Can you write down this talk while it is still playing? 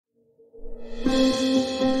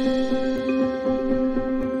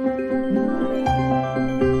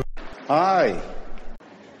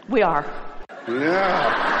We are.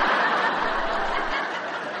 Yeah.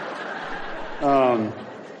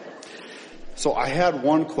 So I had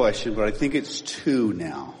one question, but I think it's two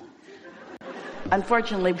now.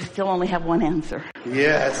 Unfortunately, we still only have one answer.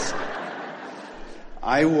 Yes.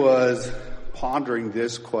 I was pondering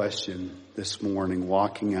this question this morning,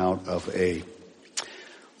 walking out of a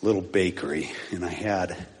little bakery, and I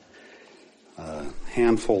had a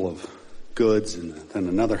handful of goods and then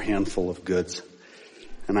another handful of goods.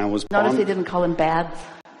 And I was Notice they didn't call them bads.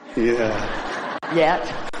 Yeah. Yet.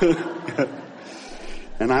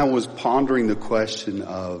 And I was pondering the question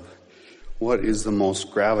of what is the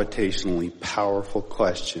most gravitationally powerful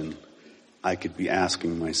question I could be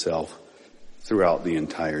asking myself throughout the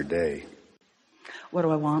entire day. What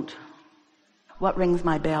do I want? What rings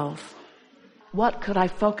my bells? What could I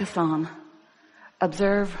focus on,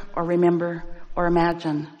 observe or remember or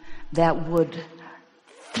imagine that would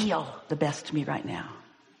feel the best to me right now?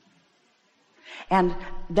 And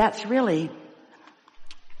that's really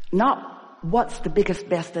not what's the biggest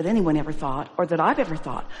best that anyone ever thought or that I've ever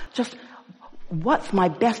thought. Just what's my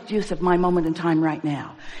best use of my moment in time right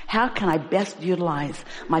now? How can I best utilize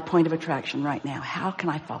my point of attraction right now? How can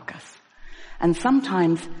I focus? And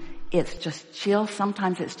sometimes it's just chill.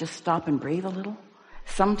 Sometimes it's just stop and breathe a little.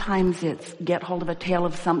 Sometimes it's get hold of a tail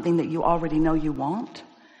of something that you already know you want.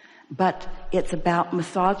 But it's about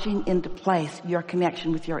massaging into place your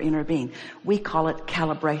connection with your inner being. We call it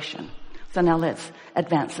calibration. So now let's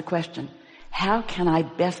advance the question. How can I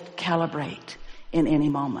best calibrate in any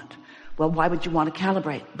moment? Well, why would you want to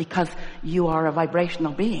calibrate? Because you are a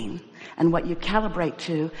vibrational being, and what you calibrate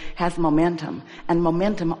to has momentum, and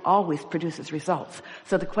momentum always produces results.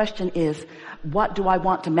 So the question is, what do I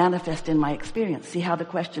want to manifest in my experience? See how the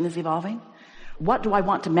question is evolving? What do I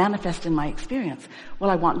want to manifest in my experience? Well,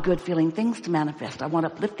 I want good feeling things to manifest. I want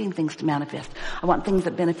uplifting things to manifest. I want things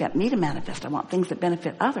that benefit me to manifest. I want things that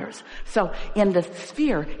benefit others. So in the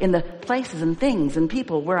sphere, in the places and things and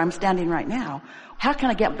people where I'm standing right now, how can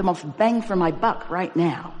I get the most bang for my buck right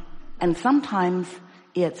now? And sometimes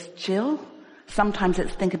it's chill. Sometimes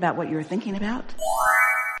it's think about what you're thinking about.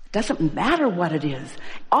 It doesn't matter what it is.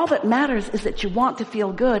 All that matters is that you want to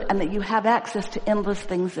feel good and that you have access to endless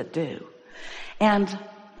things that do. And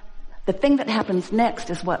the thing that happens next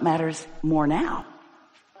is what matters more now.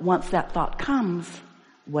 Once that thought comes,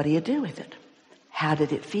 what do you do with it? How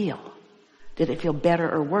did it feel? Did it feel better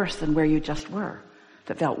or worse than where you just were? If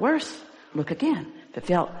it felt worse, look again. If it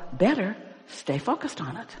felt better, stay focused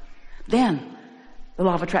on it. Then the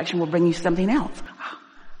law of attraction will bring you something else.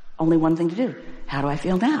 Only one thing to do. How do I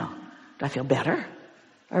feel now? Do I feel better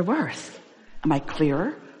or worse? Am I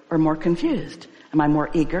clearer or more confused? Am I more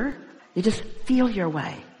eager? You just feel your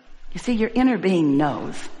way. You see, your inner being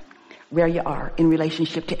knows where you are in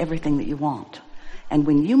relationship to everything that you want. And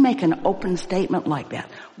when you make an open statement like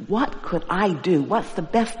that, what could I do? What's the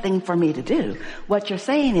best thing for me to do? What you're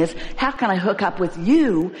saying is, how can I hook up with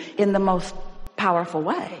you in the most powerful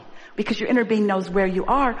way? Because your inner being knows where you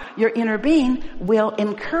are. Your inner being will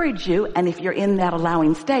encourage you. And if you're in that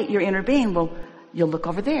allowing state, your inner being you'll look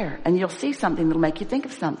over there and you'll see something that'll make you think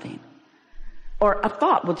of something. Or a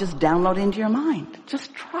thought will just download into your mind.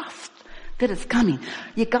 Just trust that it's coming.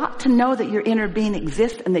 You got to know that your inner being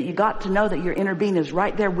exists and that you got to know that your inner being is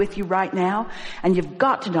right there with you right now. And you've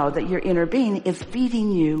got to know that your inner being is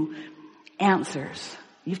feeding you answers.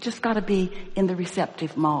 You've just got to be in the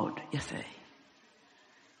receptive mode, you see.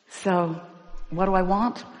 So what do I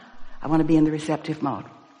want? I want to be in the receptive mode.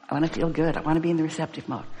 I want to feel good. I want to be in the receptive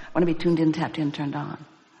mode. I want to be tuned in, tapped in, turned on.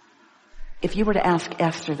 If you were to ask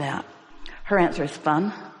Esther that, her answer is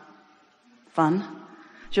fun. Fun.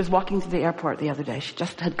 She was walking through the airport the other day. She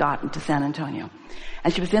just had gotten to San Antonio.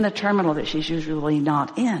 And she was in a terminal that she's usually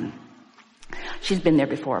not in. She's been there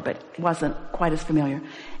before, but wasn't quite as familiar.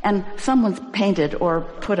 And someone's painted or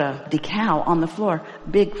put a decal on the floor,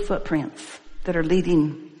 big footprints that are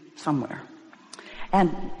leading somewhere.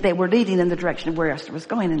 And they were leading in the direction of where Esther was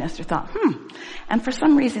going. And Esther thought, And for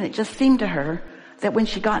some reason, it just seemed to her that when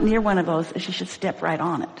she got near one of those, she should step right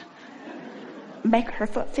on it. Make her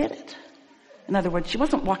foot fit it. In other words, she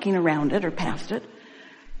wasn't walking around it or past it.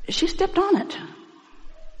 She stepped on it.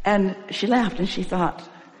 And she laughed and she thought,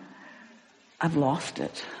 I've lost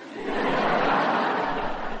it.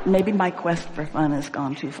 Maybe my quest for fun has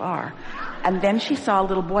gone too far. And then she saw a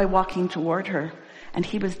little boy walking toward her, and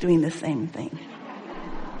he was doing the same thing.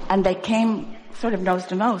 And they came sort of nose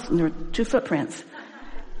to nose, and there were two footprints.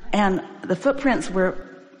 And the footprints were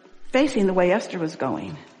facing the way Esther was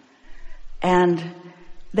going. And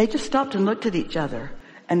they just stopped and looked at each other.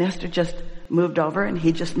 And Esther just moved over, and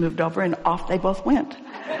he just moved over, and off they both went.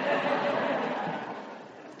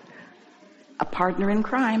 a partner in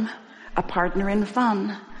crime, a partner in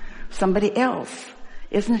fun, somebody else.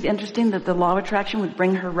 Isn't it interesting that the law of attraction would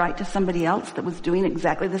bring her right to somebody else that was doing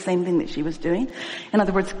exactly the same thing that she was doing? In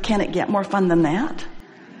other words, can it get more fun than that?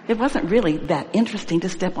 It wasn't really that interesting to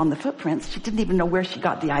step on the footprints. She didn't even know where she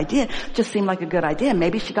got the idea. It just seemed like a good idea.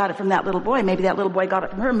 Maybe she got it from that little boy. Maybe that little boy got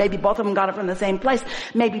it from her. Maybe both of them got it from the same place.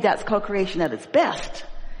 Maybe that's co-creation at its best.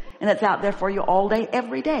 And it's out there for you all day,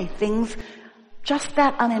 every day. Things just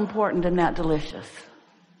that unimportant and that delicious.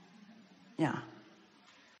 Yeah.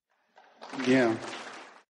 Yeah.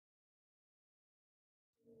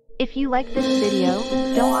 If you like this video,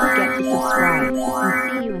 don't forget to subscribe,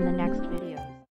 and see you in the next